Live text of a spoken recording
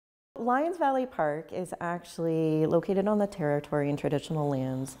Lions Valley Park is actually located on the territory and traditional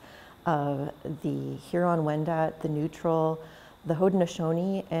lands of the Huron-Wendat, the Neutral, the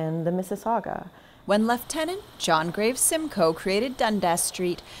Haudenosaunee, and the Mississauga. When Lieutenant John Graves Simcoe created Dundas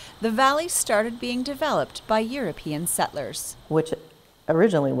Street, the valley started being developed by European settlers. Which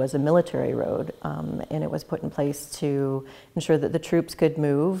originally was a military road, and it was put in place to ensure that the troops could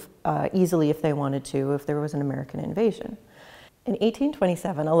move easily if they wanted to, if there was an American invasion. In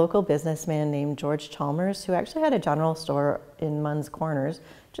 1827, a local businessman named George Chalmers, who actually had a general store in Munn's Corners,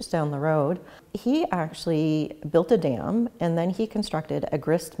 just down the road, he actually built a dam, and then he constructed a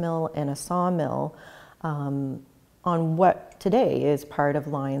grist mill and a sawmill on what today is part of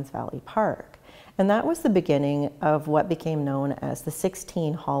Lions Valley Park. And that was the beginning of what became known as the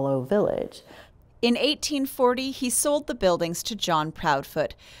 16 Hollow Village. In 1840, he sold the buildings to John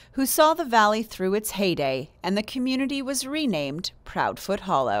Proudfoot, who saw the valley through its heyday, and the community was renamed Proudfoot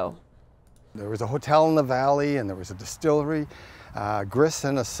Hollow. There was a hotel in the valley, and there was a distillery, grist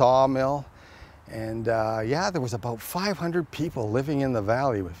and a sawmill, and yeah, there was about 500 people living in the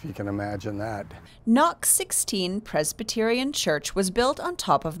valley, if you can imagine that. Knox 16 Presbyterian Church was built on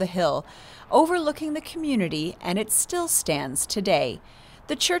top of the hill, overlooking the community, and it still stands today.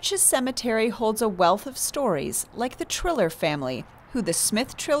 The church's cemetery holds a wealth of stories, like the Triller family, who the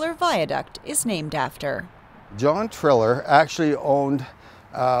Smith-Triller Viaduct is named after. John Triller actually owned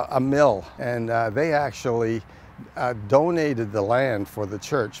a mill, and they actually donated the land for the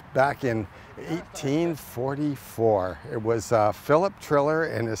church back in 1844. It was Philip Triller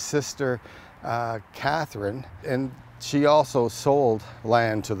and his sister Catherine, and she also sold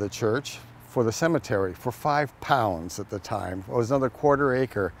land to the church for the cemetery for £5 at the time. It was another quarter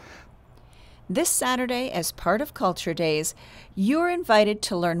acre. This Saturday, as part of Culture Days, you're invited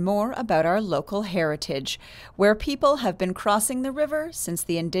to learn more about our local heritage, where people have been crossing the river since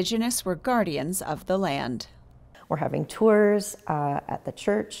the Indigenous were guardians of the land. We're having tours at the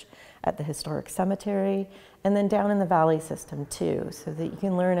church, at the historic cemetery, and then down in the valley system too, so that you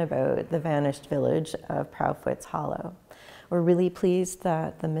can learn about the vanished village of Proudfoot Hollow. We're really pleased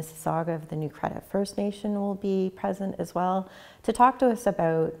that the Mississauga of the New Credit First Nation will be present as well to talk to us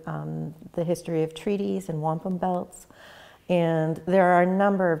about the history of treaties and wampum belts. And there are a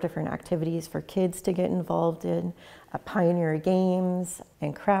number of different activities for kids to get involved in, pioneer games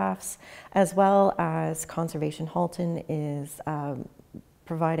and crafts, as well as Conservation Halton is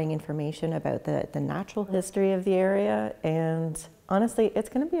providing information about the natural history of the area. And honestly, it's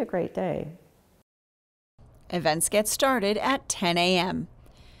going to be a great day. Events get started at 10 a.m.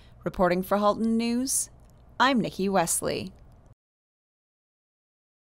 Reporting for Halton News, I'm Nikki Wesley.